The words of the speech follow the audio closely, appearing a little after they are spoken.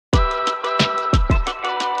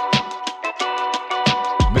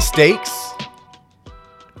Mistakes,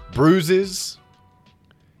 bruises,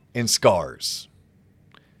 and scars.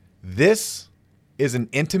 This is an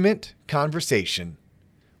intimate conversation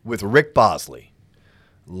with Rick Bosley.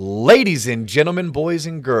 Ladies and gentlemen, boys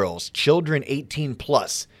and girls, children 18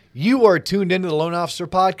 plus, you are tuned into the Loan Officer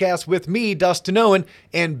Podcast with me, Dustin Owen,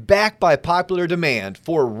 and back by popular demand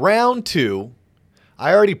for round 2.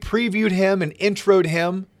 I already previewed him and introed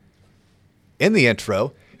him in the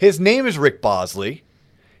intro. His name is Rick Bosley.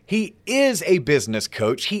 He is a business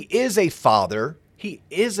coach. He is a father. He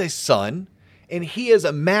is a son. And he is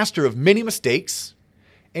a master of many mistakes.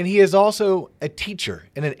 And he is also a teacher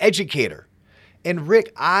and an educator. And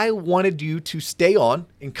Rick, I wanted you to stay on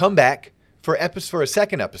and come back for a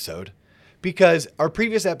second episode because our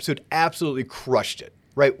previous episode absolutely crushed it,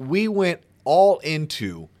 right? We went all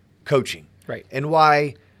into coaching, right? And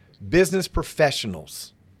why business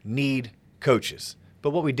professionals need coaches. But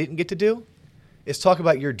what we didn't get to do is talk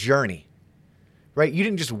about your journey, right? You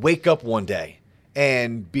didn't just wake up one day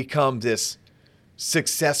and become this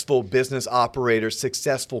successful business operator,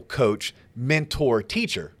 successful coach, mentor,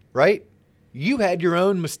 teacher, right? You had your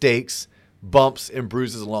own mistakes, bumps, and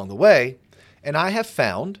bruises along the way. And I have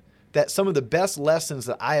found that some of the best lessons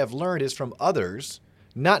that I have learned is from others,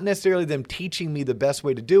 not necessarily them teaching me the best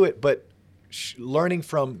way to do it, but learning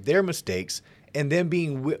from their mistakes and then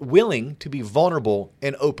being willing to be vulnerable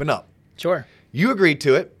and open up. Sure. You agreed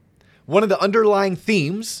to it. One of the underlying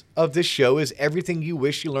themes of this show is everything you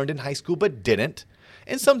wish you learned in high school but didn't.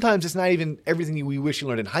 And sometimes it's not even everything we wish you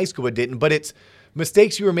learned in high school but didn't, but it's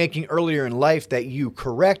mistakes you were making earlier in life that you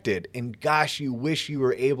corrected. And gosh, you wish you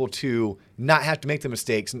were able to not have to make the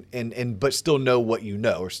mistakes and but still know what you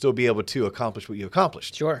know or still be able to accomplish what you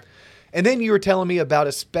accomplished. Sure. And then you were telling me about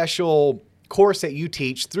a special course that you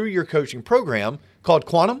teach through your coaching program called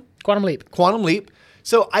Quantum Leap.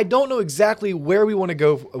 So I don't know exactly where we want to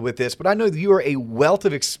go with this, but I know that you are a wealth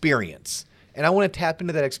of experience. And I want to tap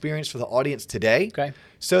into that experience for the audience today,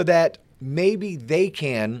 so that maybe they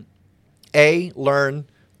can, learn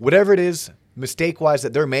whatever it is mistake-wise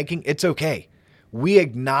that they're making. It's okay. We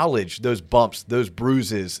acknowledge those bumps, those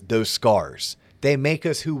bruises, those scars. They make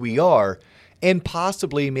us who we are, and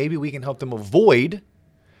possibly maybe we can help them avoid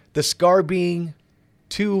the scar being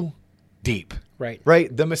too deep.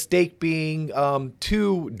 Right? The mistake being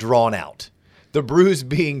too drawn out. The bruise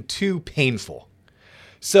being too painful.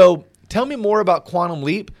 So tell me more about Quantum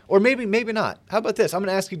Leap, or maybe not. How about this? I'm going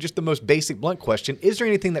to ask you just the most basic, blunt question. Is there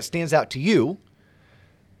anything that stands out to you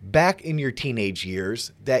back in your teenage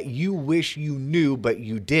years that you wish you knew but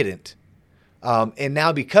you didn't? And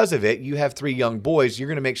now because of it, you have 3 young boys. You're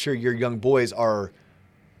going to make sure your young boys are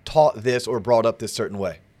taught this or brought up this certain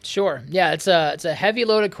way. Sure. Yeah, it's a heavy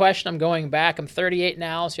loaded question. I'm going back. I'm 38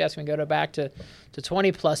 now, so you asked me to go back to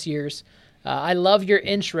 20 plus years. I love your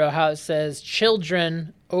intro, how it says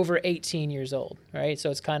children over 18 years old, right? So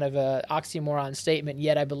it's kind of an oxymoron statement,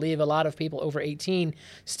 yet I believe a lot of people over 18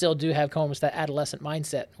 still do have almost that adolescent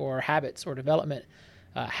mindset or habits or development.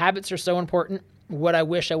 Habits are so important. What I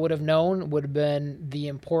wish I would have known would have been the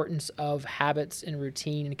importance of habits and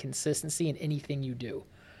routine and consistency in anything you do.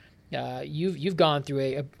 You've gone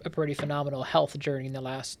through a pretty phenomenal health journey in the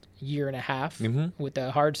last year and a half with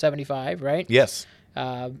the hard 75, right? Yes.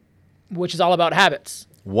 Which is all about habits.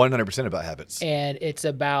 100% about habits. And it's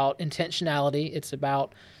about intentionality. It's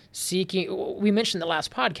about seeking. We mentioned in the last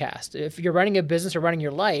podcast, if you're running a business or running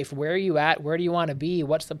your life, where are you at? Where do you want to be?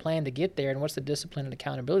 What's the plan to get there? And what's the discipline and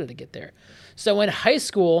accountability to get there? So in high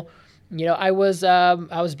school, I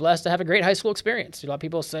was blessed to have a great high school experience. A lot of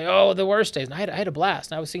people say, "Oh, the worst days." And I had a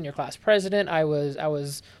blast. And I was senior class president. I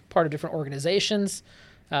was part of different organizations.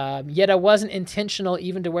 Yet I wasn't intentional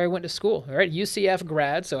even to where I went to school. All right, UCF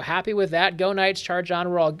grad, so happy with that. Go Knights, charge on.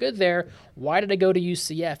 We're all good there. Why did I go to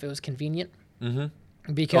UCF? It was convenient.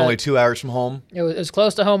 Because only 2 hours from home. It was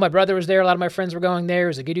close to home. My brother was there. A lot of my friends were going there. It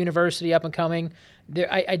was a good university, up and coming.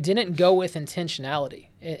 I didn't go with intentionality,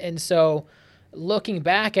 and so. Looking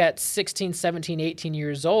back at 16, 17, 18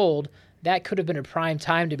 years old, that could have been a prime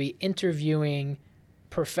time to be interviewing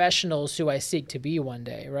professionals who I seek to be one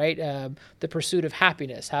day, right? The pursuit of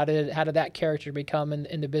happiness. How did that character become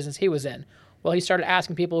in the business he was in? Well, he started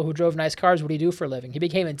asking people who drove nice cars, what do you do for a living? He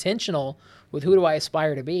became intentional with who do I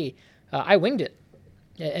aspire to be. I winged it.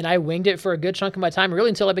 And I winged it for a good chunk of my time, really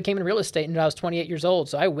until I became in real estate and I was 28 years old.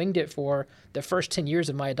 So I winged it for the first 10 years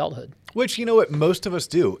of my adulthood. Which, you know what, most of us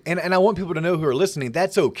do. And I want people to know who are listening,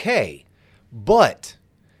 that's okay. But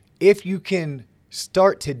if you can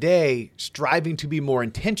start today striving to be more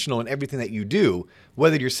intentional in everything that you do,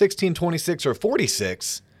 whether you're 16, 26, or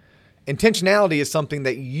 46, Intentionality is something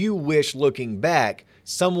that you wish, looking back,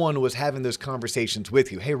 someone was having those conversations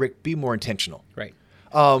with you. Hey, Rick, be more intentional. Right.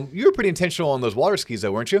 You were pretty intentional on those water skis,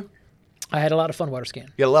 though, weren't you? I had a lot of fun water skiing.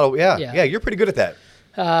 You had a lot of, yeah, you're pretty good at that.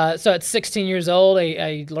 So at 16 years old,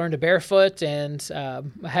 I learned to barefoot, and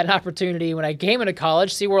I had an opportunity when I came into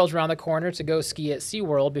college. SeaWorld's around the corner to go ski at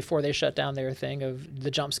SeaWorld before they shut down their thing of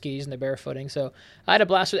the jump skis and the barefooting. So I had a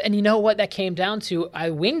blast with it. And you know what that came down to? I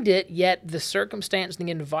winged it, yet the circumstance and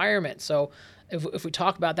the environment. So if we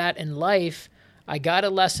talk about that in life, I got a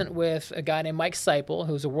lesson with a guy named Mike Seipel,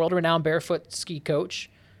 who's a world-renowned barefoot ski coach.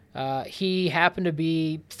 He happened to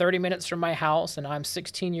be 30 minutes from my house, and I'm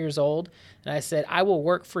 16 years old. And I said, I will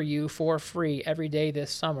work for you for free every day this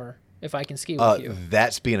summer if I can ski with you.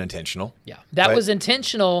 That's being intentional. Yeah. That was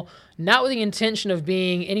intentional, not with the intention of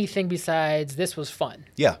being anything besides this was fun.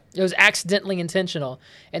 Yeah. It was accidentally intentional.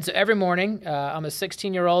 And so every morning, I'm a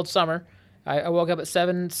 16-year-old summer. I woke up at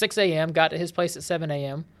 6 a.m., got to his place at 7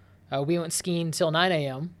 a.m. We went skiing until 9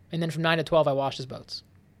 a.m., and then from 9 to 12, I washed his boats.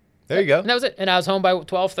 There you go. And that was it. And I was home by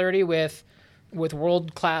 12:30 with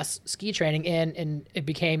world-class ski training, and it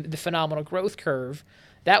became the phenomenal growth curve.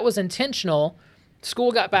 That was intentional.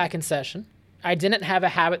 School got back in session. I didn't have a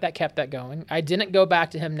habit that kept that going. I didn't go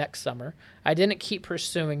back to him next summer. I didn't keep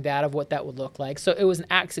pursuing that of what that would look like. So it was an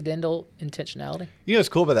accidental intentionality. You know what's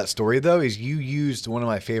cool about that story, though, is you used one of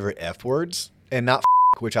my favorite F words, and not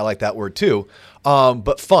which I like that word too,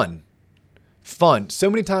 but fun. Fun. So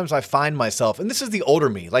many times I find myself, and this is the older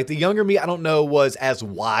me, like the younger me, I don't know, was as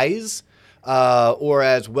wise or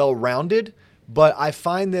as well-rounded, but I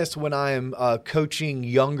find this when I'm coaching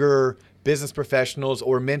younger business professionals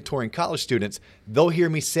or mentoring college students. They'll hear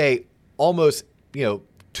me say almost,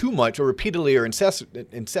 too much or repeatedly or incessantly.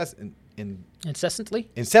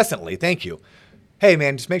 Thank you. Hey,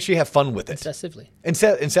 man, just make sure you have fun with it. Incessively.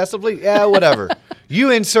 Incessively? Yeah, whatever.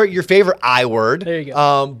 You insert your favorite I word. There you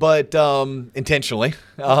go. But intentionally.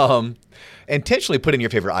 Intentionally put in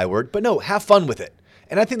your favorite I word. But no, have fun with it.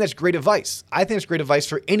 And I think that's great advice. I think it's great advice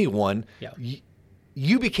for anyone. Yeah.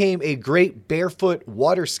 You became a great barefoot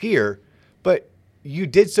water skier, but you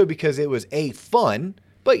did so because it was fun,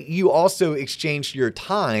 but you also exchanged your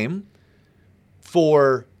time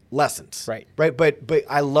for lessons. Right. But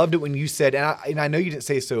I loved it when you said, and I know you didn't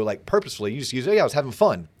say so like purposefully. You just used, I was having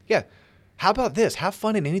fun. Yeah. How about this? Have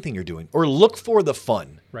fun in anything you're doing, or look for the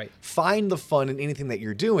fun. Right. Find the fun in anything that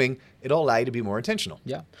you're doing. It'll allow you to be more intentional.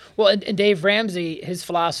 Yeah. Well, and Dave Ramsey, his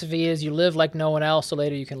philosophy is you live like no one else, so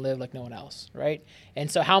later you can live like no one else. Right. And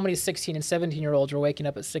so how many 16 and 17-year-olds are waking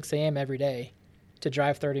up at 6 a.m. every day to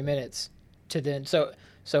drive 30 minutes to then? So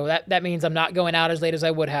that means I'm not going out as late as I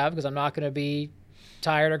would have, because I'm not going to be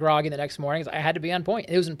tired or groggy the next morning. I had to be on point.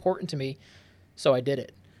 It was important to me, so I did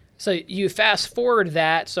it. So you fast forward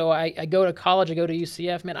that. So I go to college. I go to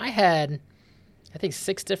UCF. Man, I had, I think,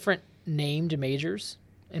 6 different named majors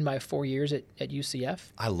in my 4 years at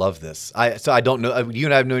UCF. I love this. So I don't know. You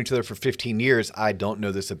and I have known each other for 15 years. I don't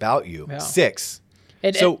know this about you. Yeah. 6.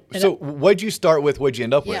 So what'd you start with? What'd you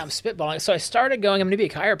end up with? Yeah, I'm spitballing. So I started going, I'm going to be a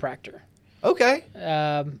chiropractor. Okay.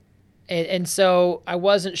 And so I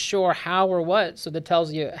wasn't sure how or what. So that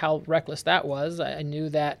tells you how reckless that was. I knew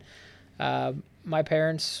that my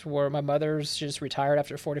mother's just retired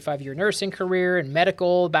after a 45-year nursing career, and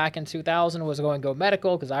medical back in 2000 was going to go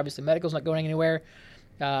medical, because obviously medical's not going anywhere.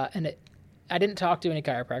 I didn't talk to any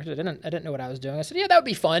chiropractors. I didn't know what I was doing. I said, yeah, that would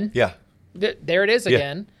be fun. Yeah. There it is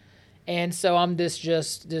again. Yeah. And so I'm this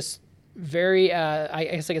very, I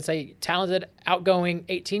guess I could say, talented, outgoing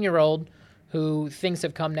 18-year-old who things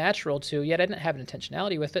have come natural to, yet I didn't have an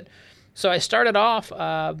intentionality with it. So I started off,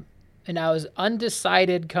 and I was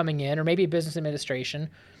undecided coming in, or maybe business administration.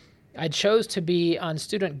 I chose to be on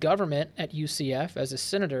student government at UCF as a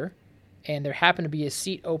senator, and there happened to be a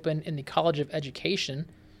seat open in the College of Education.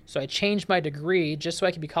 So I changed my degree just so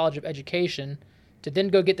I could be College of Education, to then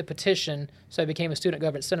go get the petition, so I became a student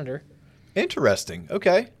government senator. Interesting.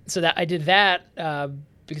 Okay. So that I did that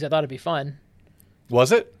because I thought it'd be fun.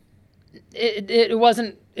 Was it? It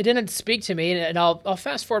wasn't. It didn't speak to me, and I'll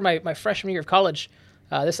fast forward my freshman year of college.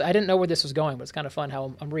 I didn't know where this was going, but it's kind of fun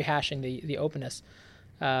how I'm rehashing the openness.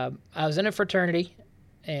 I was in a fraternity,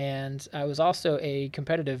 and I was also a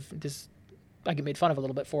competitive. I get made fun of a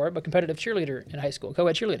little bit for it, but competitive cheerleader in high school,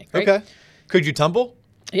 co-ed cheerleading. Right? Okay. Could you tumble?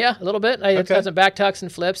 Yeah, a little bit. I had some back tucks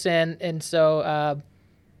and flips, and so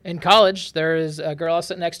in college, there was a girl I was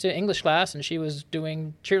sitting next to in English class, and she was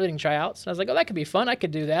doing cheerleading tryouts. And I was like, oh, that could be fun. I could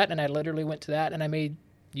do that. And I literally went to that, and I made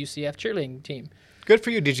UCF cheerleading team. Good for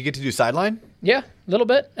you. Did you get to do sideline? Yeah, a little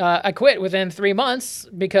bit. I quit within 3 months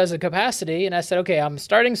because of capacity, and I said, okay, I'm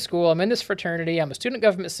starting school. I'm in this fraternity. I'm a student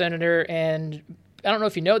government senator, and I don't know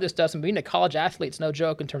if you know this, Dustin, but being a college athlete's no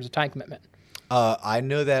joke in terms of time commitment. I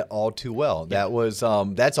know that all too well. Yeah. That was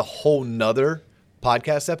that's a whole nother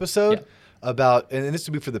podcast episode about, and this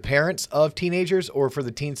would be for the parents of teenagers or for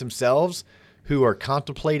the teens themselves who are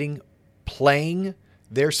contemplating playing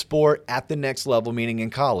their sport at the next level, meaning in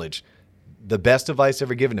college. The best advice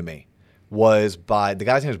ever given to me was by the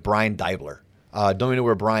guy's name is Brian Deibler. Don't even know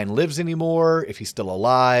where Brian lives anymore, if he's still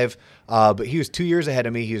alive. But he was 2 years ahead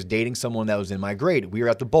of me. He was dating someone that was in my grade. We were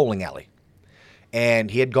at the bowling alley.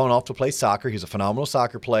 And he had gone off to play soccer. He's a phenomenal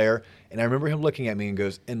soccer player. And I remember him looking at me and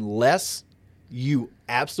goes, unless you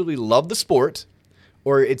absolutely love the sport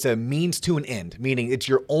or it's a means to an end, meaning it's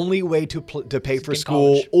your only way to pay for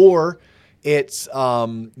school, college. Or it's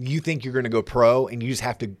you think you're going to go pro and you just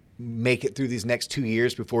have to make it through these next 2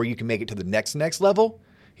 years before you can make it to the next level.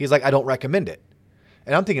 He's like, I don't recommend it.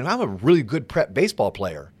 And I'm thinking, I'm a really good prep baseball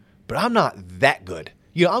player, but I'm not that good.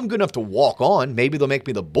 You know, I'm good enough to walk on. Maybe they'll make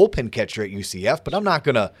me the bullpen catcher at UCF, but I'm not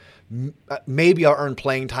going to. Maybe I'll earn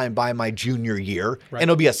playing time by my junior year, and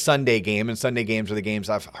it'll be a Sunday game. And Sunday games are the games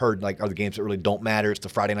I've heard are the games that really don't matter. It's the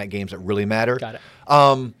Friday night games that really matter. Got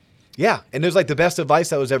it. Yeah, and it was like the best advice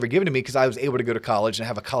that was ever given to me because I was able to go to college and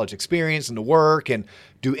have a college experience and to work and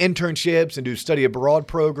do internships and do study abroad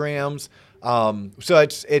programs. So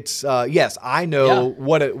it's yes, I know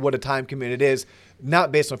what a time commitment it is,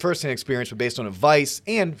 not based on firsthand experience, but based on advice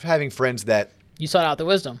and having friends that you sought out the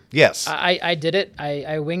wisdom. Yes, I did it.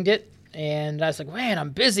 I winged it, and I was like, man, I'm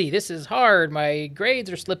busy. This is hard. My grades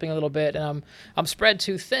are slipping a little bit, and I'm spread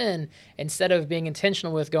too thin. Instead of being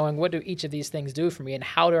intentional with going, what do each of these things do for me, and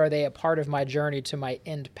how are they a part of my journey to my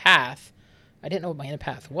end path? I didn't know what my end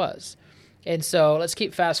path was, and so let's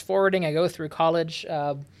keep fast forwarding. I go through college.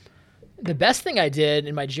 The best thing I did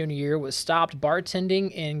in my junior year was stopped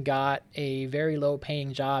bartending and got a very low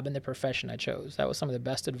paying job in the profession I chose. That was some of the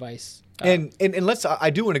best advice. And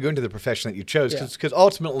I do want to go into the profession that you chose because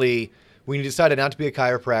ultimately when you decided not to be a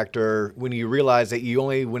chiropractor, when you realized that you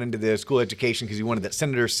only went into the school education because you wanted that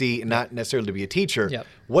senator seat and not necessarily to be a teacher,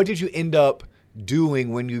 what did you end up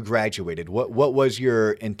doing when you graduated? What was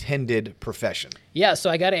your intended profession? Yeah, so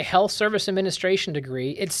I got a health service administration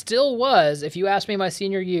degree. It still was, if you asked me my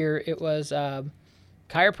senior year, it was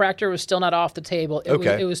chiropractor was still not off the table.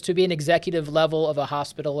 It was to be an executive level of a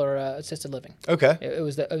hospital or assisted living. Okay. It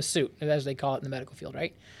was a suit, as they call it in the medical field,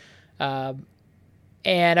 right?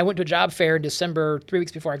 And I went to a job fair in December, 3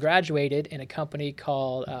 weeks before I graduated, and a company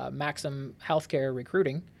called Maxim Healthcare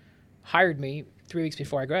Recruiting hired me 3 weeks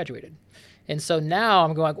before I graduated. And so now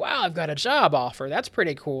I'm going, wow, I've got a job offer. That's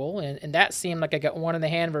pretty cool. And that seemed like I got one in the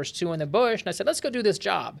hand versus two in the bush. And I said, let's go do this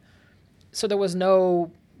job. So there was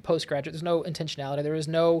no postgraduate. There's no intentionality. There was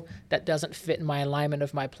no, that doesn't fit in my alignment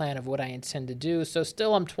of my plan of what I intend to do. So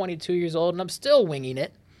still I'm 22 years old and I'm still winging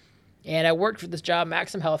it. And I worked for this job,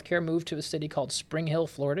 Maxim Healthcare, moved to a city called Spring Hill,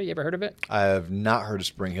 Florida. You ever heard of it? I have not heard of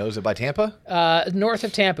Spring Hill. Is it by Tampa? North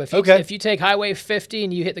of Tampa. If you take Highway 50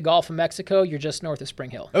 and you hit the Gulf of Mexico, you're just north of Spring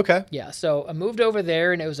Hill. Okay. Yeah, so I moved over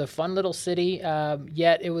there, and it was a fun little city,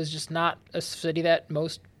 yet it was just not a city that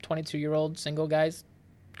most 22-year-old single guys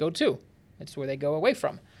go to. It's where they go away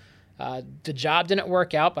from. The job didn't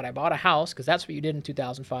work out, but I bought a house because that's what you did in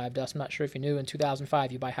 2005. Dust, I'm not sure if you knew in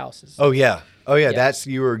 2005 you buy houses. Oh, yeah. That's,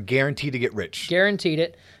 you were guaranteed to get rich. Guaranteed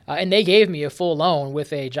it. And they gave me a full loan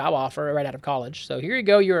with a job offer right out of college. So here you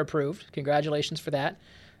go. You're approved. Congratulations for that.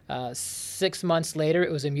 6 months later,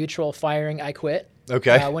 it was a mutual firing. I quit.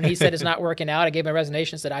 Okay. When he said it's not working out, I gave my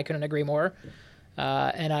resignation, said I couldn't agree more.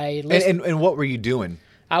 And what were you doing?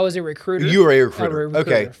 I was a recruiter. You were a recruiter.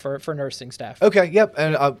 Okay. For nursing staff. Okay. Yep.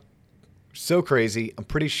 And so crazy. I'm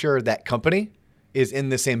pretty sure that company is in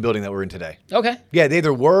the same building that we're in today. Okay. Yeah, they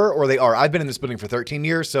either were or they are. I've been in this building for 13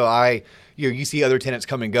 years, so you see other tenants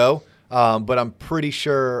come and go, but I'm pretty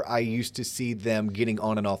sure I used to see them getting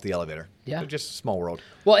on and off the elevator. Yeah. So just a small world.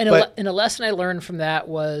 Well, and a lesson I learned from that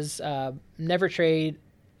was never trade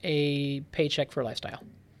a paycheck for a lifestyle.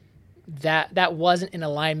 That wasn't in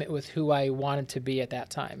alignment with who I wanted to be at that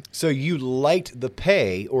time. So you liked the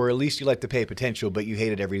pay, or at least you liked the pay potential, but you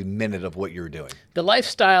hated every minute of what you were doing. The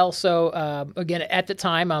lifestyle. So again, at the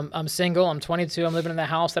time, I'm single. I'm 22. I'm living in the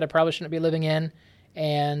house that I probably shouldn't be living in,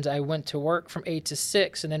 and I went to work from 8 to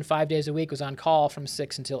 6, and then 5 days a week was on call from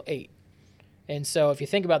 6 until 8. And so if you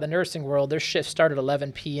think about the nursing world, their shifts start at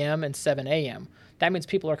 11 p.m. and 7 a.m. That means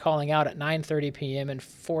people are calling out at 9:30 p.m. and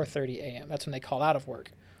 4:30 a.m. That's when they call out of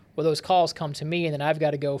work. Well, those calls come to me, and then I've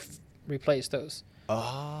got to go replace those.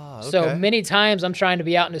 Okay. So many times I'm trying to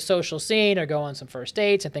be out in the social scene or go on some first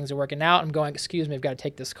dates, and things are working out. I'm going, excuse me, I've got to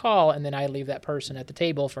take this call, and then I leave that person at the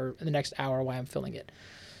table for the next hour while I'm filling it.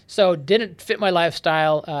 So didn't fit my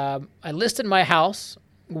lifestyle. I listed my house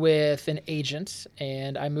with an agent,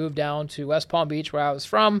 and I moved down to West Palm Beach, where I was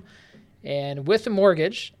from, and with a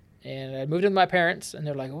mortgage. And I moved in with my parents, and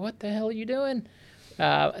they're like, "What the hell are you doing?"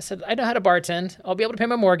 I said, "I know how to bartend. I'll be able to pay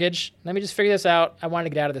my mortgage. Let me just figure this out." I wanted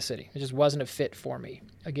to get out of the city. It just wasn't a fit for me.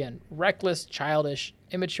 Again, reckless, childish,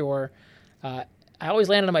 immature. I always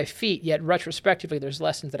landed on my feet, yet retrospectively, there's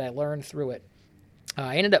lessons that I learned through it.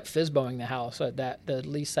 I ended up FISBOing the house, the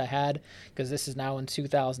lease I had, because this is now in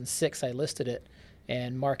 2006. I listed it,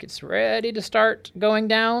 and market's ready to start going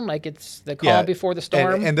down. Like it's the calm before the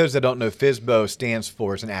storm. And those that don't know, FISBO stands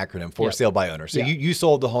for, it's an acronym for sale by owner. So you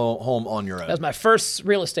sold the home on your own. That was my first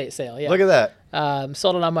real estate sale. Yeah. Look at that.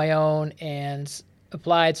 Sold it on my own and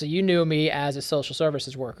applied. So you knew me as a social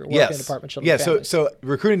services worker, working in the Department of Children and Families. So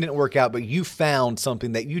recruiting didn't work out, but you found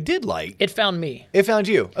something that you did like. It found me. It found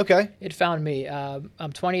you. Okay. It found me.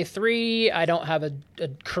 I'm 23. I don't have a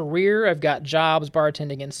career. I've got jobs,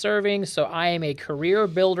 bartending, and serving. So I am a career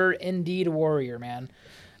builder, indeed warrior, man.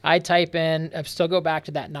 I type in, I still go back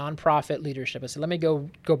to that nonprofit leadership. I said, let me go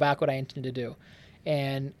back what I intend to do.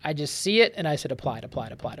 And I just see it, and I said, applied.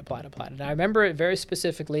 And I remember it very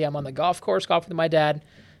specifically. I'm on the golf course, golfing with my dad.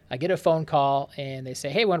 I get a phone call, and they say,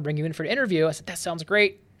 "Hey, we want to bring you in for an interview." I said, "That sounds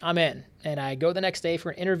great. I'm in." And I go the next day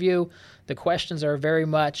for an interview. The questions are very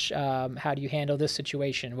much, how do you handle this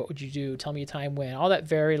situation? What would you do? Tell me a time when. All that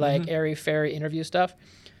very, airy-fairy interview stuff.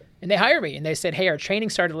 And they hire me, and they said, "Hey, our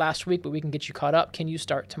training started last week, but we can get you caught up. Can you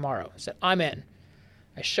start tomorrow?" I said, "I'm in."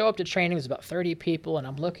 I show up to training. There's about 30 people, and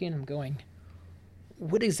I'm looking, I'm going,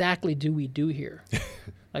 what exactly do we do here?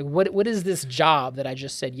 Like, what is this job that I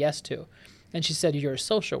just said yes to? And she said, "You're a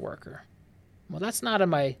social worker." Well, that's not on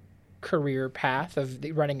my career path of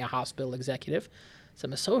running a hospital executive. So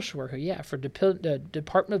I'm a social worker, for the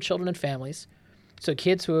Department of Children and Families. So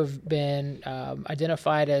kids who have been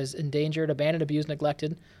identified as endangered, abandoned, abused,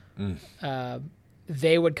 neglected,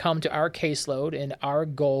 they would come to our caseload, and our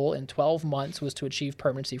goal in 12 months was to achieve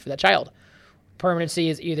permanency for that child. Permanency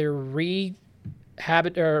is either rehabilitate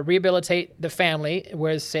the family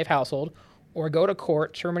where it's a safe household, or go to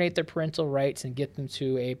court, terminate their parental rights, and get them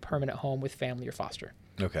to a permanent home with family or foster.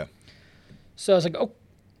 Okay. So I was like, oh,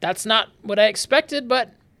 that's not what I expected,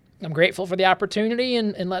 but I'm grateful for the opportunity,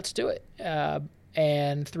 and let's do it.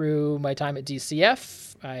 And through my time at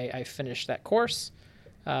DCF, I finished that course.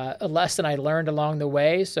 A lesson I learned along the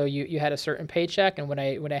way. So you had a certain paycheck, and when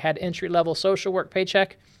I had entry-level social work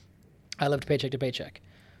paycheck, I lived paycheck to paycheck.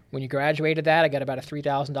 When you graduated that, I got about a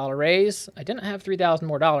 $3,000 raise. I didn't have $3,000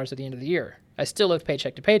 more dollars at the end of the year. I still lived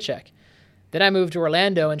paycheck to paycheck. Then I moved to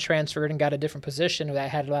Orlando and transferred and got a different position where I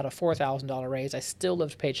had about a $4,000 raise. I still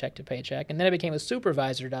lived paycheck to paycheck. And then I became a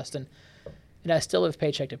supervisor, Dustin, and I still live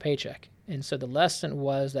paycheck to paycheck. And so the lesson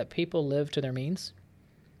was that people live to their means,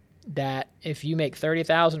 that if you make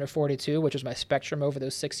 $30,000 or $42,000, which was my spectrum over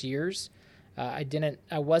those 6 years, I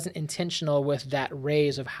wasn't intentional with that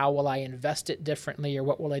raise of how will I invest it differently or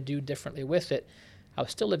what will I do differently with it. I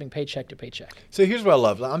was still living paycheck to paycheck. So here's what I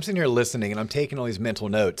love. I'm sitting here listening, and I'm taking all these mental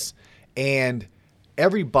notes, and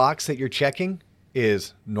every box that you're checking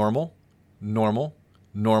is normal, normal,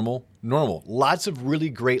 normal, normal. Lots of really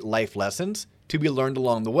great life lessons to be learned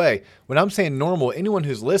along the way. When I'm saying normal, anyone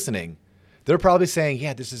who's listening, they're probably saying,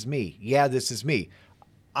 yeah, this is me. Yeah, this is me.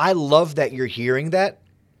 I love that you're hearing that,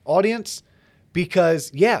 audience,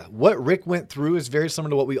 because, what Rick went through is very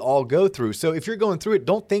similar to what we all go through. So if you're going through it,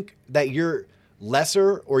 don't think that you're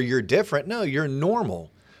lesser or you're different. No, you're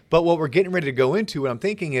normal. But what we're getting ready to go into, what I'm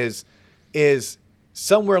thinking is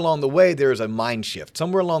somewhere along the way, there's a mind shift.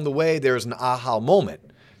 Somewhere along the way, there's an aha moment.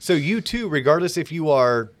 So you too, regardless if you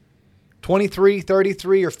are 23,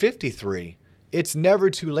 33, or 53, it's never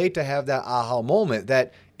too late to have that aha moment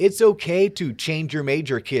that it's okay to change your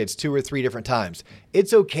major, kids, 2 or 3 different times.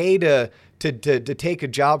 It's okay to take a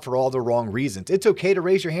job for all the wrong reasons. It's okay to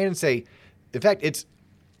raise your hand and say, in fact, it's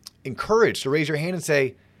encouraged to raise your hand and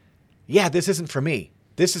say, yeah, this isn't for me.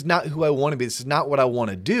 This is not who I want to be. This is not what I want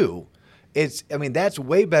to do. That's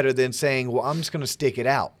way better than saying, well, I'm just going to stick it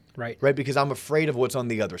out. Right. Because I'm afraid of what's on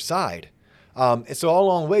the other side. And so all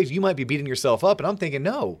along the ways, you might be beating yourself up. And I'm thinking,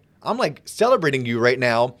 no, I'm like celebrating you right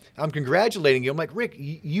now. I'm congratulating you. I'm like, Rick,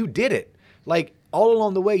 you did it. Like all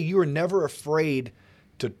along the way, you were never afraid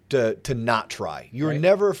to not try. You were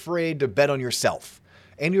never afraid to bet on yourself.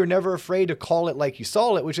 And you're never afraid to call it like you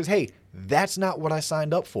saw it, which is, hey, that's not what I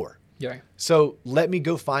signed up for. Yeah. So let me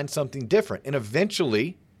go find something different. And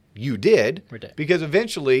eventually you did. We did. Because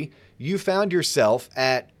eventually you found yourself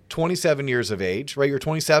at 27 years of age, right? You're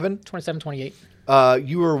 27? 27, 28.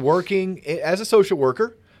 You were working as a social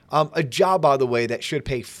worker, a job, by the way, that should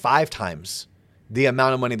pay 5 times the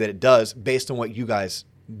amount of money that it does based on what you guys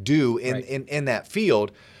do in that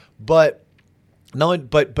field. But no,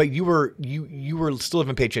 but you were still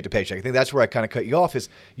living paycheck to paycheck. I think that's where I kind of cut you off. Is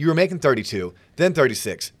you were making 32, then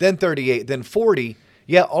 36, then 38, then 40.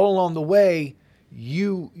 Yeah, all along the way,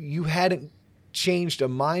 you hadn't changed a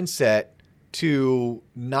mindset to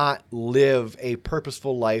not live a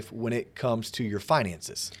purposeful life when it comes to your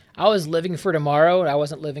finances. I was living for tomorrow, and I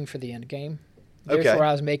wasn't living for the end game. Therefore,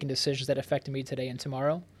 I was making decisions that affected me today and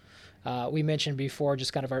tomorrow. We mentioned before,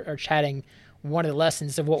 just kind of our chatting, one of the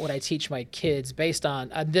lessons of what would I teach my kids based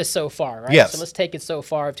on this so far, right? Yes. So let's take it so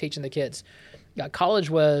far of teaching the kids. College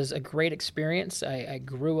was a great experience. I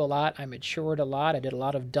grew a lot. I matured a lot. I did a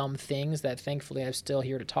lot of dumb things that thankfully I'm still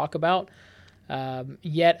here to talk about.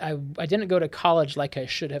 Yet I didn't go to college like I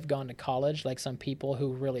should have gone to college, like some people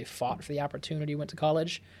who really fought for the opportunity went to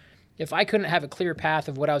college. If I couldn't have a clear path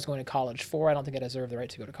of what I was going to college for, I don't think I deserved the right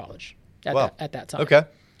to go to college at that time. Okay.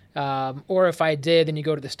 Or if I did, then you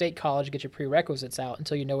go to the state college, get your prerequisites out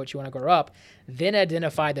until you know what you want to grow up, then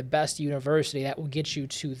identify the best university that will get you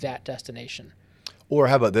to that destination. Or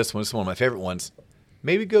how about this one? This is one of my favorite ones.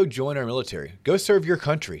 Maybe go join our military. Go serve your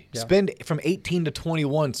country. Yeah. Spend from 18 to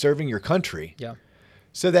 21 serving your country. Yeah.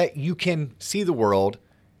 So that you can see the world,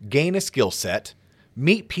 gain a skill set,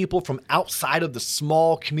 meet people from outside of the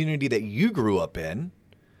small community that you grew up in,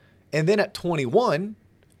 and then at 21,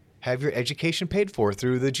 have your education paid for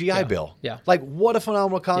through the GI Bill. Yeah. Like, what a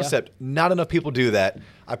phenomenal concept. Yeah. Not enough people do that.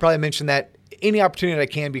 I probably mention that any opportunity I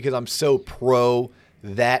can because I'm so pro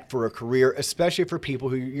that for a career, especially for people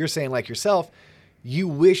who you're saying like yourself, you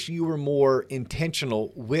wish you were more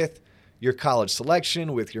intentional with your college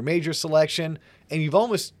selection, with your major selection, and you've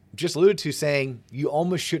almost just alluded to saying you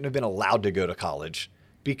almost shouldn't have been allowed to go to college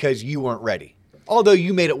because you weren't ready. Although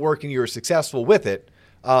you made it work and you were successful with it,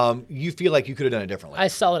 you feel like you could have done it differently. I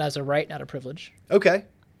saw it as a right, not a privilege. Okay.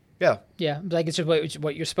 Yeah. Yeah. Like it's just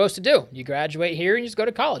what you're supposed to do. You graduate here and you just go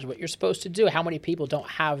to college. What you're supposed to do. How many people don't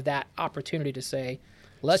have that opportunity to say,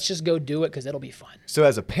 let's just go do it because it'll be fun. So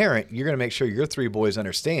as a parent, you're going to make sure your three boys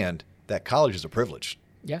understand that college is a privilege.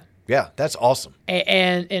 Yeah. Yeah, that's awesome.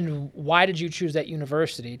 And why did you choose that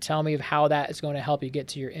university? Tell me of how that is going to help you get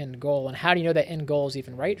to your end goal, and how do you know that end goal is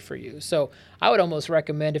even right for you? So I would almost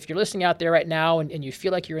recommend, if you're listening out there right now and you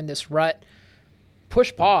feel like you're in this rut,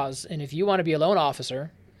 push pause. And if you want to be a loan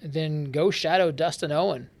officer, then go shadow Dustin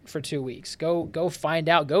Owen for 2 weeks. Go find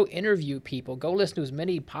out. Go interview people. Go listen to as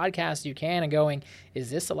many podcasts as you can and going, is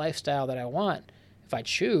this a lifestyle that I want? If I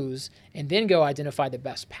choose, and then go identify the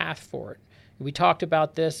best path for it. We talked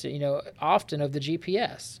about this, often of the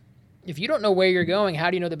GPS. If you don't know where you're going,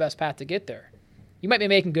 how do you know the best path to get there? You might be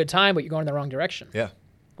making good time, but you're going in the wrong direction. Yeah.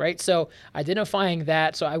 Right? So identifying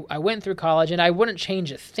that. So I went through college, and I wouldn't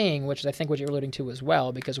change a thing, which is I think what you're alluding to as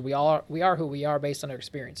well, because we are who we are based on our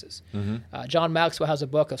experiences. Mm-hmm. John Maxwell has a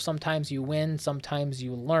book of sometimes you win, sometimes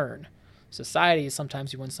you learn. Society is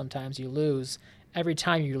sometimes you win, sometimes you lose. Every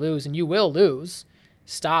time you lose, and you will lose,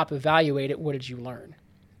 stop, evaluate it. What did you learn?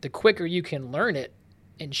 The quicker you can learn it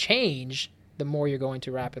and change, the more you're going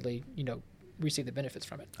to rapidly, receive the benefits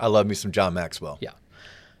from it. I love me some John Maxwell.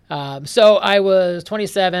 Yeah. So I was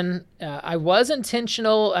 27. I was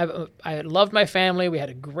intentional. I loved my family. We had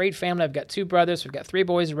a great family. I've got 2 brothers. We've got 3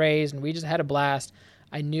 boys raised, and we just had a blast.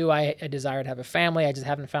 I knew I desired to have a family. I just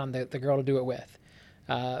haven't found the girl to do it with.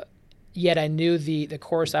 Yet I knew the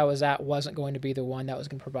course I was at wasn't going to be the one that was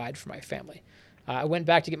going to provide for my family. I went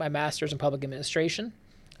back to get my master's in public administration.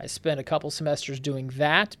 I spent a couple semesters doing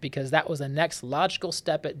that because that was the next logical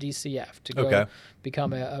step at DCF. To go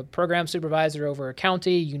become a program supervisor over a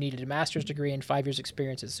county, you needed a master's degree and 5 years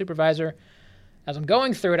experience as a supervisor. As I'm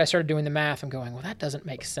going through it, I started doing the math. I'm going, well, that doesn't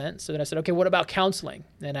make sense. So then I said, okay, what about counseling?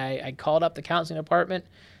 And I called up the counseling department.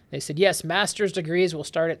 They said, yes, master's degrees will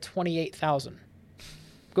start at $28,000.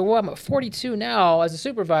 Go, well, I'm at 42 now as a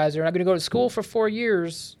supervisor, and I'm going to go to school for 4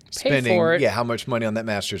 years, pay for it. Yeah, how much money on that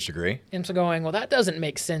master's degree? And so going, well, that doesn't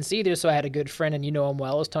make sense either. So I had a good friend, and you know him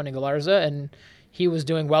well, is Tony Galarza, and he was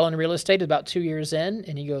doing well in real estate about 2 years in,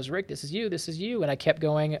 and he goes, Rick, this is you. And I kept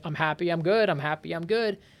going, I'm happy, I'm good. And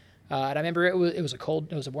I remember it was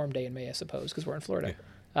a warm day in May, I suppose, because we're in Florida.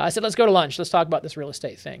 Yeah. I said, let's go to lunch. Let's talk about this real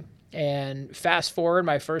estate thing. And fast forward,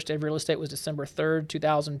 my first day of real estate was December 3rd,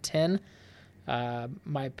 2010.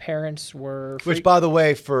 My parents were... Which, by the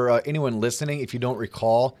way, for anyone listening, if you don't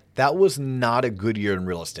recall, that was not a good year in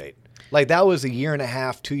real estate. Like, that was 1.5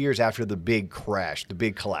 years, 2 years after the big crash, the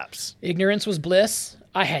big collapse. Ignorance was bliss.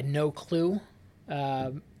 I had no clue.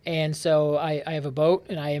 And so I have a boat,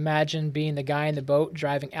 and I imagine being the guy in the boat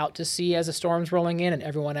driving out to sea as the storm's rolling in and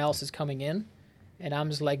everyone else is coming in. And I'm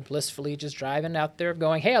just like blissfully just driving out there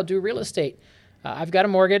going, hey, I'll do real estate. I've got a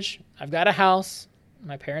mortgage. I've got a house.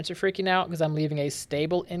 My parents are freaking out because I'm leaving a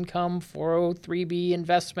stable income, 403b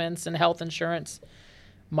investments and health insurance.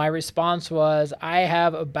 My response was, I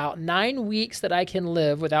have about 9 weeks that I can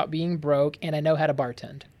live without being broke, and I know how to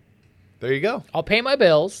bartend. There you go. I'll pay my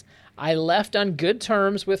bills. I left on good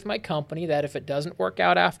terms with my company that if it doesn't work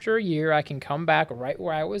out after a year, I can come back right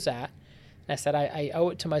where I was at. And I said, I owe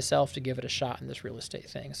it to myself to give it a shot in this real estate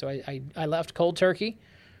thing. So I left cold turkey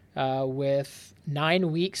with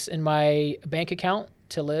 9 weeks in my bank account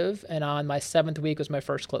to live, and on my 7th week was my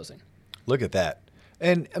first closing. Look at that.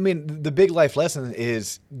 And I mean, the big life lesson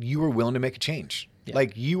is you were willing to make a change. Yeah.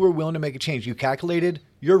 Like you were willing to make a change. You calculated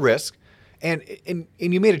your risk, and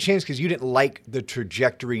you made a change because you didn't like the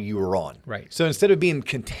trajectory you were on. Right. So instead of being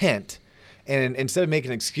content and instead of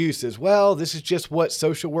making excuses, well, this is just what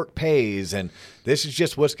social work pays and this is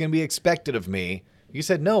just what's going to be expected of me, you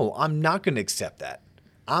said, no, I'm not going to accept that.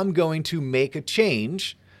 I'm going to make a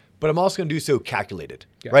change, but I'm also going to do so calculated,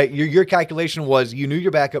 right? Your calculation was you knew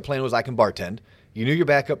your backup plan was I can bartend. You knew your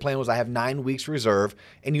backup plan was I have 9 weeks reserve,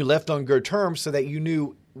 and you left on good terms so that you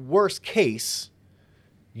knew worst case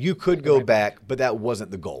you could go back, but that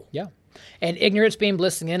wasn't the goal. Yeah. And ignorance being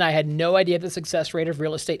blissing in, I had no idea the success rate of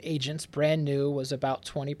real estate agents, brand new, was about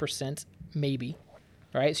 20% maybe,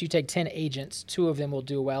 right? So you take 10 agents, 2 of them will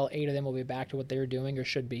do well, 8 of them will be back to what they were doing or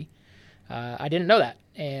should be. I didn't know that.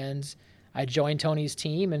 And I joined Tony's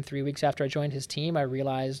team, and 3 weeks after I joined his team, I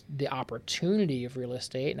realized the opportunity of real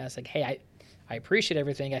estate. And I was like, hey, I appreciate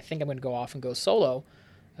everything. I think I'm going to go off and go solo.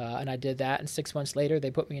 And I did that. And 6 months later, they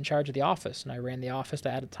put me in charge of the office. And I ran the office.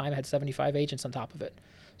 At a time, I had 75 agents on top of it.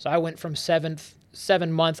 So I went from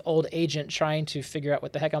 7-month-old agent trying to figure out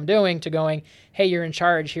what the heck I'm doing to going, hey, you're in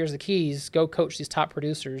charge. Here's the keys. Go coach these top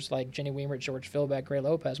producers like Jenny Weimer, George Philbeck, Gray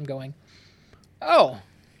Lopez. I'm going, oh.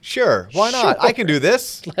 Sure. Why not? Sure. I can do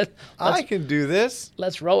this. I can do this.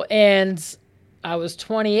 Let's roll. And I was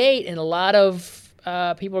 28, and a lot of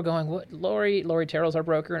people are going, "What, Lori Terrell's our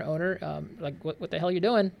broker and owner. What the hell are you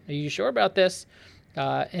doing? Are you sure about this?"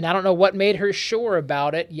 And I don't know what made her sure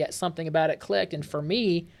about it, yet something about it clicked. And for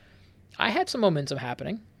me, I had some momentum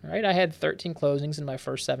happening, right? I had 13 closings in my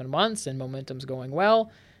first 7 months, and momentum's going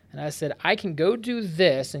well. And I said, I can go do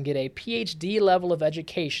this and get a PhD level of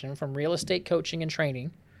education from real estate coaching and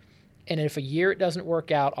training. And if a year it doesn't work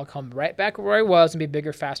out, I'll come right back where I was and be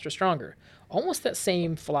bigger, faster, stronger. Almost that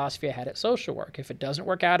same philosophy I had at social work. If it doesn't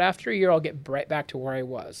work out after a year, I'll get right back to where I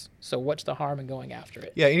was. So what's the harm in going after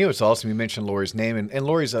it? Yeah, you know what's awesome? You mentioned Lori's name, and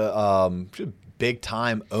Lori's a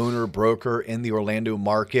big-time owner, broker in the Orlando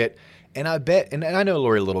market. And I bet, and I know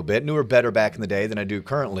Lori a little bit, knew her better back in the day than I do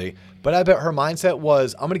currently, but I bet her mindset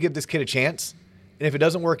was, I'm going to give this kid a chance, and if it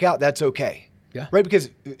doesn't work out, that's okay. Yeah. Right? Because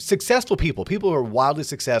successful people who are wildly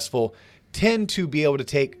successful, tend to be able to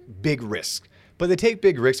take big risks. But they take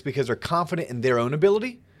big risks because they're confident in their own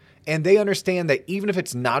ability, and they understand that even if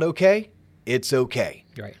it's not okay, it's okay.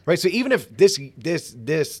 Right? So even if this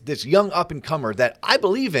young up-and-comer that I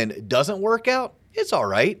believe in doesn't work out, it's all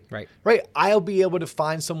right. Right? I'll be able to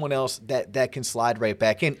find someone else that can slide right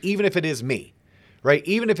back in, even if it is me. Right?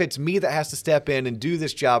 Even if it's me that has to step in and do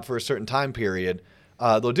this job for a certain time period,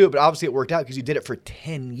 they'll do it. But obviously it worked out because you did it for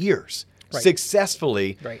 10 years.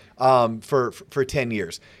 Successfully for 10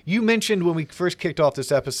 years. You mentioned when we first kicked off this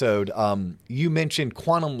episode, you mentioned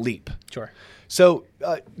quantum leap. Sure. So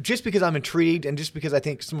just because I'm intrigued and just because I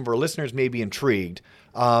think some of our listeners may be intrigued,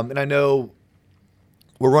 and I know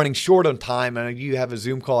we're running short on time, and you have a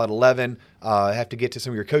Zoom call at 11. I have to get to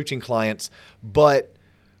some of your coaching clients, but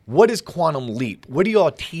what is Quantum Leap? What do you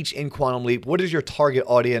all teach in Quantum Leap? What is your target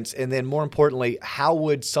audience? And then more importantly, how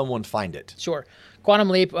would someone find it? Sure. Quantum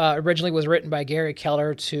Leap originally was written by Gary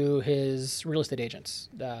Keller to his real estate agents.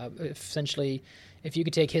 Essentially, if you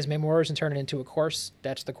could take his memoirs and turn it into a course,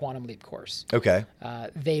 that's the Quantum Leap course. Okay.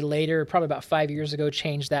 They later, probably about 5 years ago,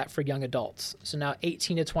 changed that for young adults. So now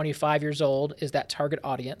 18 to 25 years old is that target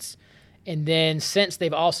audience. And then since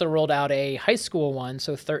they've also rolled out a high school one,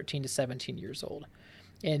 so 13 to 17 years old.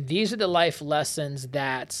 And these are the life lessons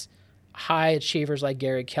that high achievers like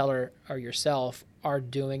Gary Keller or yourself are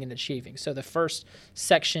doing and achieving. So the first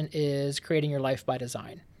section is creating your life by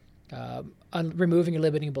design, removing your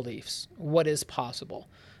limiting beliefs. What is possible?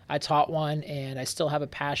 I taught one, and I still have a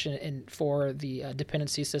passion for the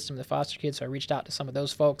dependency system, the foster kids. So I reached out to some of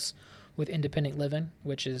those folks with independent living,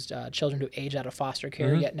 which is children who age out of foster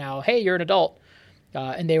care, yet now, hey, you're an adult.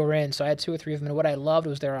 And they were in. So I had 2 or 3 of them. And what I loved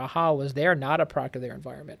was their aha was they're not a product of their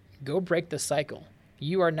environment. Go break the cycle.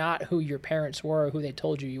 You are not who your parents were or who they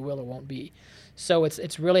told you will or won't be. So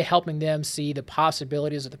it's really helping them see the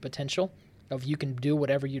possibilities of the potential of you can do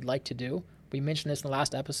whatever you'd like to do We mentioned this in the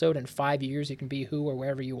last episode. In 5 years, you can be who or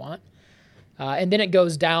wherever you want. And then it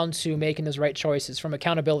goes down to making those right choices from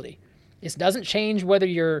accountability. It doesn't change whether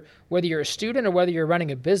you're a student or whether you're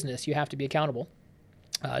running a business. You have to be accountable.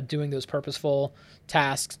 Doing those purposeful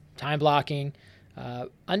tasks, time blocking,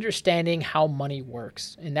 understanding how money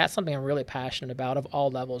works. And that's something I'm really passionate about of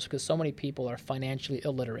all levels because so many people are financially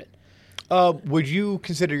illiterate. Would you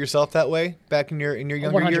consider yourself that way back in your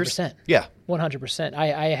younger years? 100%. Yeah. 100%.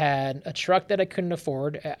 I had a truck that I couldn't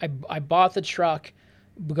afford. I bought the truck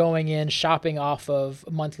going in shopping off of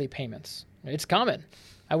monthly payments. It's common.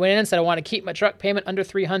 I went in and said, I want to keep my truck payment under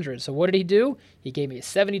 $300. So what did he do? He gave me a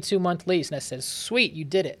 72-month lease. And I said, sweet, you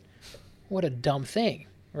did it. What a dumb thing,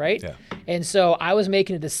 right? Yeah. And so I was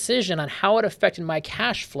making a decision on how it affected my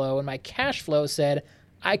cash flow. And my cash flow said,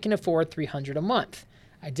 I can afford $300 a month.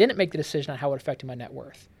 I didn't make the decision on how it affected my net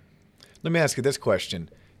worth. Let me ask you this question.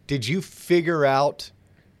 Did you figure out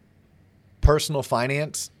personal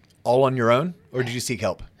finance all on your own, or did you seek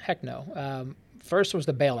help? Heck no. First was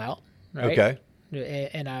the bailout, right? Okay.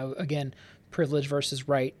 And I, again, privilege versus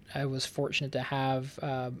right. I was fortunate to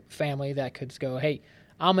have family that could go, hey,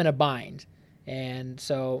 I'm in a bind. And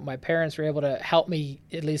so my parents were able to help me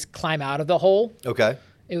at least climb out of the hole. Okay.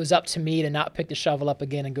 It was up to me to not pick the shovel up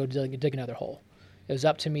again and go dig another hole. It was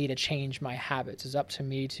up to me to change my habits. It was up to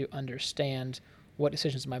me to understand what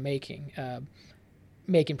decisions am I making,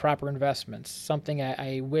 making proper investments. Something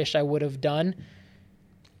I wish I would have done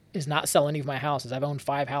is not sell any of my houses. I've owned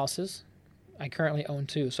 5 houses. I currently own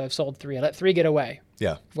 2, so I've sold 3. I let 3 get away.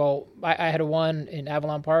 Yeah. Well, I had one in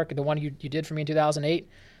Avalon Park, the one you did for me in 2008.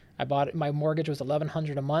 I bought it. My mortgage was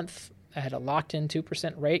 $1,100 a month. I had a locked-in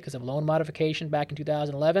 2% rate because of loan modification back in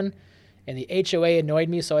 2011, and the HOA annoyed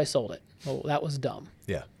me, so I sold it. Well, that was dumb.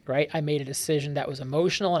 Yeah. Right? I made a decision that was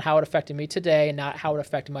emotional and how it affected me today and not how it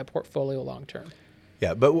affected my portfolio long term.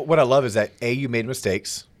 Yeah, but what I love is that A, you made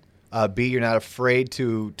mistakes. B, you're not afraid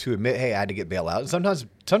to admit, hey, I had to get bailout. And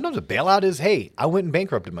sometimes a bailout is, hey, I went and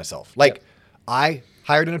bankrupted myself. Like, yep. I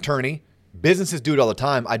hired an attorney. Businesses do it all the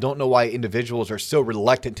time. I don't know why individuals are so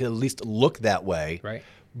reluctant to at least look that way. Right.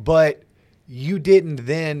 But you didn't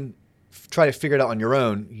then try to figure it out on your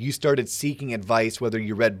own. You started seeking advice, whether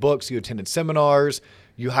you read books, you attended seminars,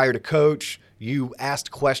 you hired a coach, you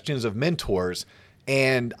asked questions of mentors.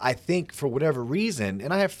 And I think for whatever reason,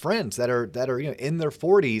 and I have friends that are in their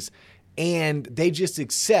 40s, and they just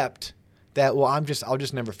accept that, well, I'll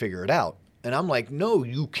just never figure it out. And I'm like, no,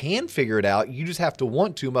 you can figure it out. You just have to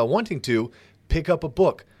want to. By wanting to, pick up a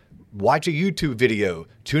book, watch a YouTube video,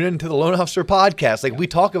 tune into the Loan Officer podcast. Like, we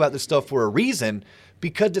talk about this stuff for a reason,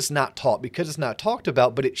 because it's not taught, because it's not talked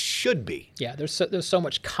about, but it should be. Yeah, there's so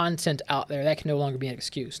much content out there that can no longer be an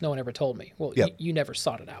excuse. No one ever told me. Well, yep. you never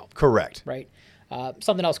sought it out. Correct. Right.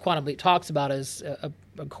 Something else Quantum Leap talks about is a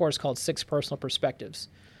course called 6 Personal Perspectives.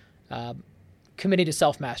 Committing to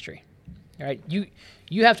self-mastery. All right.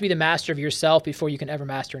 You have to be the master of yourself before you can ever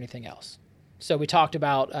master anything else. So we talked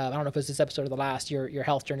about, I don't know if it was this episode or the last, your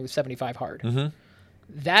health journey with 75 Hard. Mm-hmm.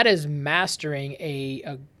 That is mastering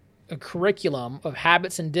a curriculum of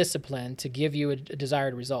habits and discipline to give you a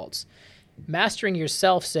desired results. Mastering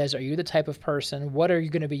yourself says, are you the type of person? What are you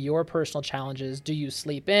going to be your personal challenges? Do you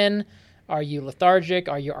sleep in? Are you lethargic?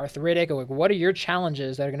 Are you arthritic? Or what are your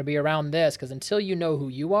challenges that are going to be around this? Because until you know who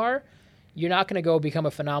you are, you're not going to go become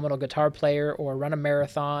a phenomenal guitar player or run a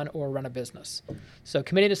marathon or run a business. So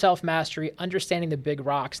committing to self-mastery, understanding the big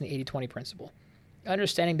rocks in the 80-20 principle,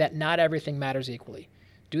 understanding that not everything matters equally.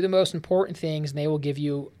 Do the most important things, and they will give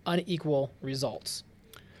you unequal results.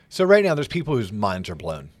 So right now, there's people whose minds are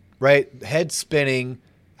blown, right? Head spinning,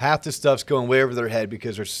 half the stuff's going way over their head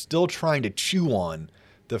because they're still trying to chew on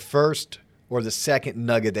the first or the second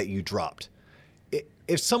nugget that you dropped.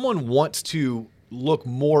 If someone wants to look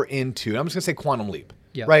more into, I'm just going to say Quantum Leap,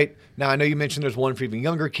 yep. Right? Now, I know you mentioned there's one for even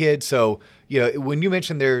younger kids. So, when you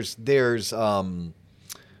mentioned there's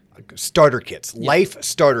starter kits, yep. Life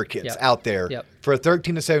starter kits yep. out there yep. for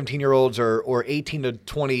 13 to 17-year-olds or 18 to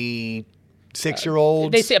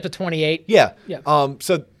 26-year-olds. They say up to 28. Yeah. Yep.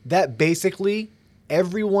 So that basically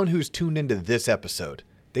everyone who's tuned into this episode,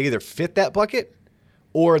 they either fit that bucket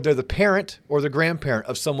or they're the parent or the grandparent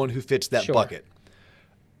of someone who fits that sure. bucket.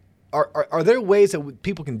 Are there ways that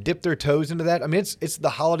people can dip their toes into that? I mean, it's the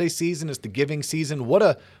holiday season, it's the giving season. What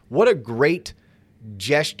a great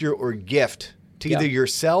gesture or gift to either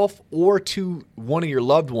yourself or to one of your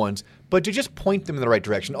loved ones, but to just point them in the right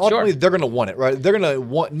direction. Ultimately, sure. They're going to want it, right? They're going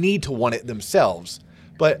to need to want it themselves.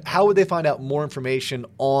 But how would they find out more information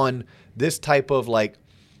on this type of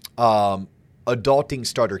adulting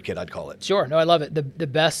starter kit, I'd call it? Sure. No, I love it. The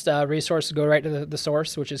best resource to go right to the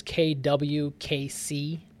source, which is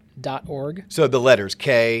kwkc.com. KWKC.org. So the letters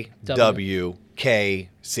KWKC.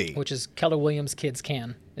 Which is Keller Williams Kids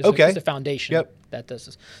Can. Okay. It's a foundation that does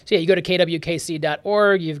this. So you go to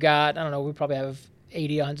KWKC.org. You've got, I don't know, we probably have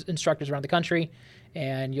 80 instructors around the country,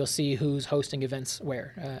 and you'll see who's hosting events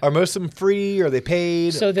where. Are most of them free? Are they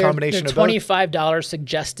paid? So they're $25 both?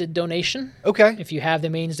 suggested donation. Okay. If you have the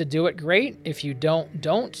means to do it, great. If you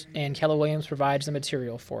don't. And Keller Williams provides the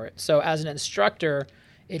material for it. So as an instructor,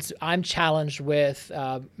 I'm challenged with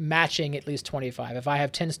matching at least 25. If I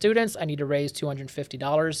have 10 students, I need to raise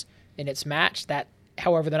 $250, and it's matched. That,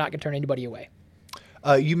 however, they're not going to turn anybody away.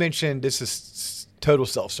 You mentioned this is total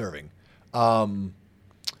self-serving.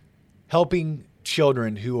 Helping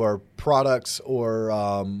children who are products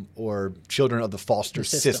or children of the foster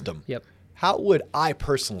system. Yep. How would I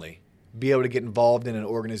personally be able to get involved in an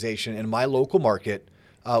organization in my local market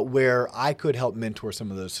where I could help mentor some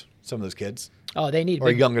of those kids? Oh, they need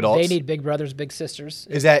young adults. They need big brothers, big sisters.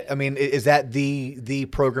 Is that the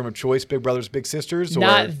program of choice, Big Brothers Big Sisters? Or?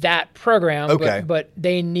 Not that program, okay. but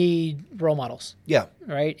they need role models. Yeah.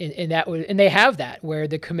 Right? And they have that, where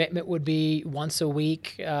the commitment would be once a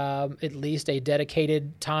week, at least a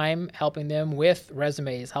dedicated time, helping them with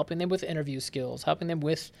resumes, helping them with interview skills, helping them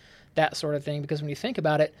with that sort of thing. Because when you think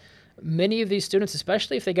about it, many of these students,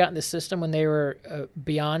 especially if they got in the system when they were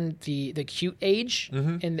beyond the cute age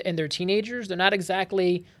and they're teenagers, they're not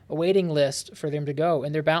exactly a waiting list for them to go.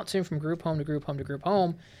 And they're bouncing from group home to group home to group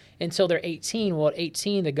home until they're 18. Well, at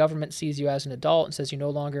 18, the government sees you as an adult and says you're no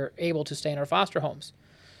longer able to stay in our foster homes.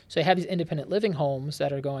 So you have these independent living homes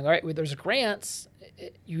that are going, all right, well, there's grants.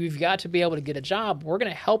 You've got to be able to get a job. We're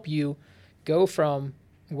going to help you go from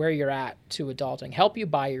where you're at to adulting, help you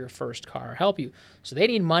buy your first car, help you. So they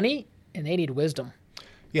need money and they need wisdom.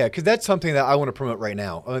 Yeah, because that's something that I want to promote right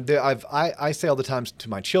now. I say all the time to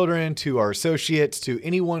my children, to our associates, to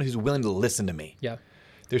anyone who's willing to listen to me. Yeah.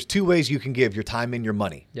 There's two ways you can give your time and your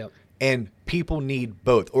money. Yep. And people need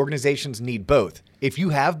both. Organizations need both. If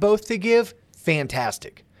you have both to give,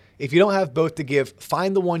 fantastic. If you don't have both to give,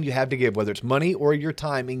 find the one you have to give, whether it's money or your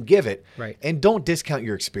time, and give it. Right. And don't discount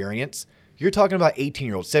your experience. You're talking about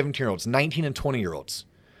 18-year-olds, 17-year-olds, 19 and 20-year-olds.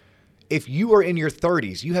 If you are in your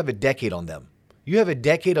 30s, you have a decade on them. You have a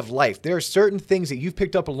decade of life. There are certain things that you've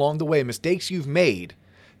picked up along the way, mistakes you've made,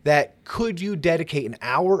 that could you dedicate an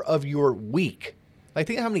hour of your week? Like,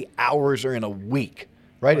 think how many hours are in a week,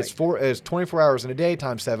 right? It's 24 hours in a day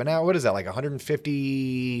times 7 hours. What is that, like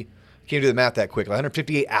 150? Can't do the math that quickly.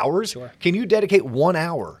 158 hours? Sure. Can you dedicate 1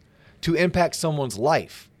 hour to impact someone's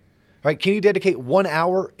life? Right? Can you dedicate 1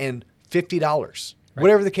 hour and $50? Right.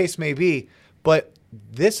 Whatever the case may be. But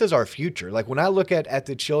this is our future. Like, when I look at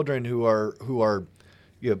the children who are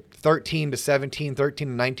 13 to 17, 13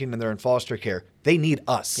 to 19, and they're in foster care, they need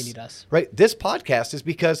us. They need us. Right? This podcast is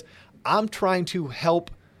because I'm trying to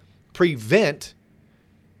help prevent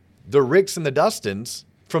the Ricks and the Dustins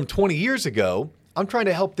from 20 years ago. I'm trying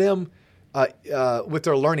to help them with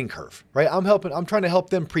their learning curve, right? I'm trying to help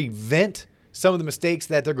them prevent some of the mistakes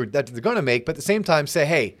that they're going to make, but at the same time say,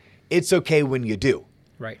 hey, it's okay when you do.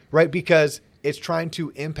 Right. Right? Because it's trying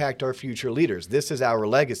to impact our future leaders. This is our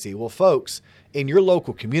legacy. Well, folks, in your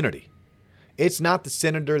local community, it's not the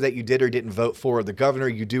senator that you did or didn't vote for, or the governor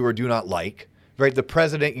you do or do not like, right? The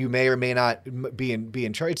president you may or may not be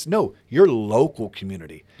in charge. It's your local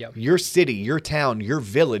community, Yep. Your city, your town, your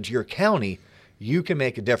village, your county. You can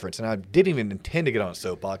make a difference. And I didn't even intend to get on a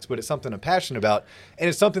soapbox, but it's something I'm passionate about. And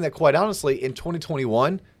it's something that, quite honestly, in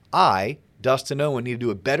 2021, I, Dustin Owen, need to do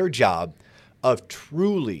a better job of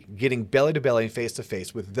truly getting belly to belly and face to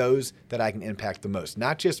face with those that I can impact the most.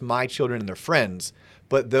 Not just my children and their friends,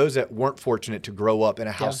 but those that weren't fortunate to grow up in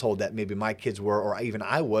a household that maybe my kids were, or even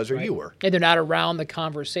I was, or you were. And they're not around the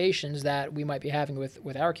conversations that we might be having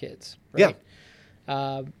with our kids. Right?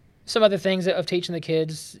 Yeah. Some other things of teaching the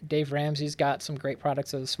kids, Dave Ramsey's got some great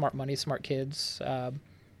products of Smart Money, Smart Kids,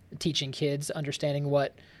 teaching kids, understanding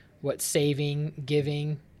what saving,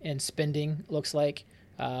 giving, and spending looks like.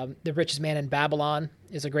 The Richest Man in Babylon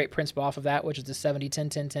is a great principle off of that, which is the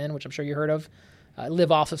 70-10-10-10, which I'm sure you heard of.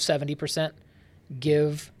 Live off of 70%,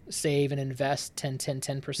 give, save, and invest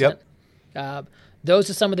 10-10-10%. Yep. Those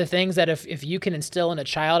are some of the things that if you can instill in a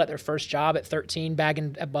child at their first job at 13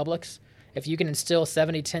 bagging at Publix, if you can instill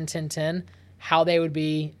 70-10-10-10, how they would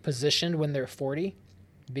be positioned when they're 40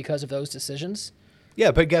 because of those decisions.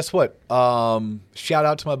 Yeah, but guess what? Shout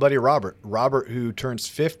out to my buddy Robert. Robert, who turns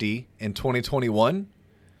 50 in 2021.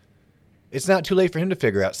 It's not too late for him to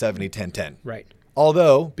figure out 70-10-10. Right.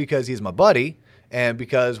 Although, because he's my buddy and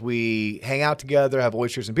because we hang out together, have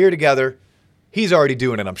oysters and beer together, he's already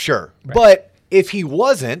doing it, I'm sure. Right. But if he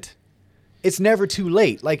wasn't, it's never too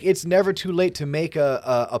late. Like, it's never too late to make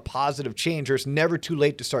a positive change, or it's never too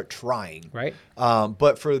late to start trying. Right.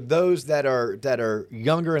 But for those that are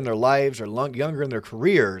younger in their lives or younger in their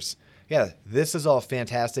careers, yeah, this is all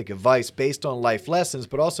fantastic advice based on life lessons,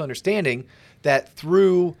 but also understanding that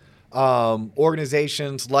through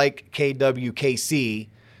organizations like KWKC,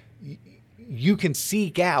 you can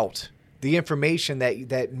seek out the information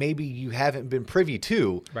that maybe you haven't been privy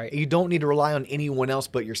to. Right. You don't need to rely on anyone else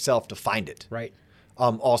but yourself to find it. Right.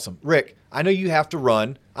 Awesome. Rick, I know you have to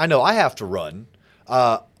run. I know I have to run.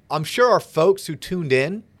 I'm sure our folks who tuned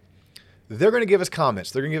in, they're going to give us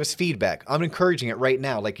comments. They're going to give us feedback. I'm encouraging it right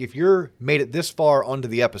now. Like, if you're made it this far onto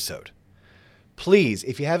the episode, please,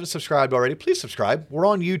 if you haven't subscribed already, please subscribe. We're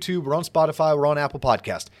on YouTube. We're on Spotify. We're on Apple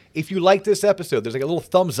Podcast. If you like this episode, there's like a little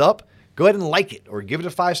thumbs up. Go ahead and like it or give it a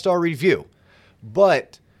 5-star review.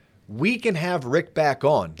 But we can have Rick back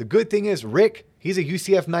on. The good thing is, Rick, he's a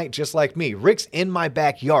UCF Knight just like me. Rick's in my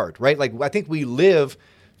backyard, right? Like, I think we live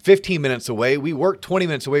 15 minutes away. We work 20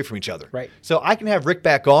 minutes away from each other. Right. So I can have Rick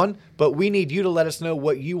back on, but we need you to let us know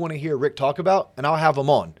what you want to hear Rick talk about, and I'll have him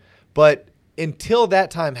on. But until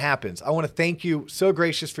that time happens, I want to thank you, so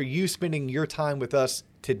gracious, for you spending your time with us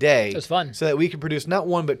today. It was fun. So that we can produce not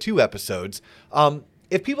 1, but 2 episodes.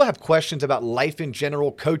 If people have questions about life in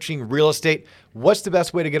general, coaching, real estate, what's the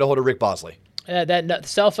best way to get a hold of Rick Bosley? That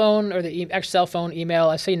cell phone or the actual cell phone, email.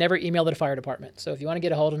 I say never email the fire department. So if you want to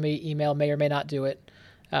get a hold of me, email may or may not do it.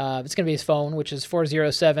 It's going to be his phone, which is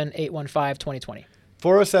 407-815-2020.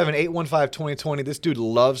 407-815-2020. This dude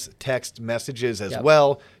loves text messages as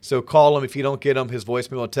well. So call him. If you don't get him, his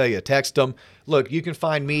voicemail will tell you. Text him. Look, you can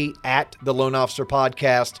find me at the Loan Officer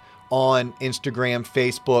Podcast on Instagram,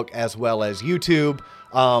 Facebook, as well as YouTube.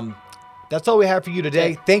 That's all we have for you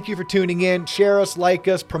today. Thank you for tuning in. Share us, like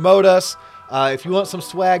us, promote us. If you want some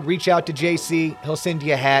swag, reach out to JC. He'll send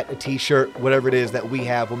you a hat, a t-shirt, whatever it is that we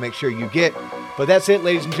have. We'll make sure you get. But that's it,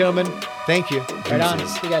 ladies and gentlemen. Thank you. Right on.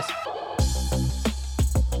 See you guys.